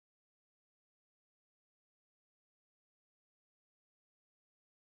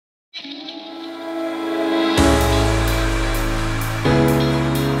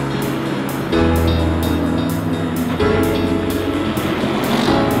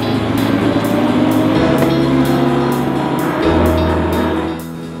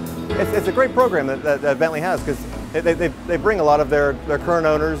a great program that Bentley has, because they bring a lot of their current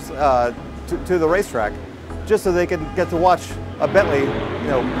owners to the racetrack, just so they can get to watch a Bentley,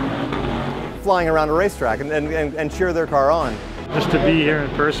 flying around a racetrack and cheer their car on. Just to be here in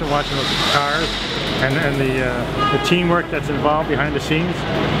person watching those cars and the teamwork that's involved behind the scenes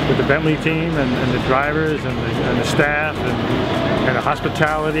with the Bentley team and the drivers and the staff and the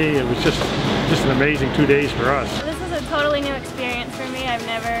hospitality, it was just an amazing 2 days for us. This was a totally new experience for me. I've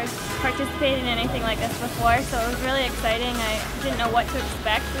never participated in anything like this before, so it was really exciting. I didn't know what to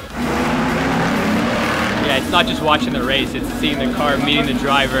expect. Yeah, it's not just watching the race, it's seeing the car, meeting the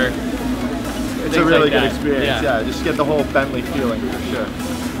driver. It's a really good experience, yeah. Just get the whole Bentley feeling for sure.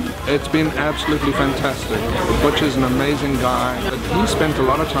 It's been absolutely fantastic. Butch is an amazing guy. He spent a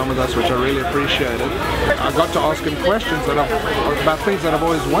lot of time with us, which I really appreciated. I got to ask him questions about things that I've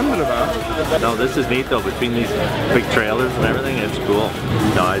always wondered about. No, this is neat though, between these big trailers and everything, it's cool.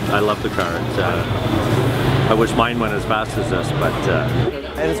 No, I love the car. I wish mine went as fast as this, but...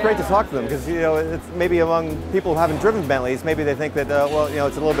 And it's great to talk to them, because it's maybe among people who haven't driven Bentleys, maybe they think that, well,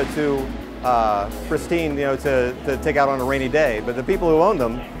 it's a little bit too pristine, to take out on a rainy day. But the people who own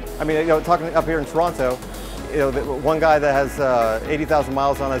them, I mean, talking up here in Toronto, one guy that has 80,000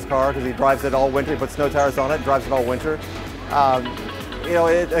 miles on his car because he drives it all winter, he puts snow tires on it, drives it all winter.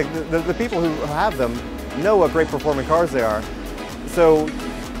 The people who have them know what great performing cars they are. So,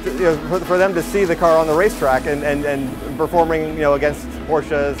 for them to see the car on the racetrack and performing, against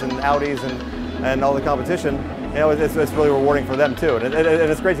Porsches and Audis and all the competition, it's really rewarding for them too, and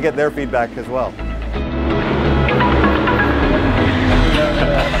it's great to get their feedback as well.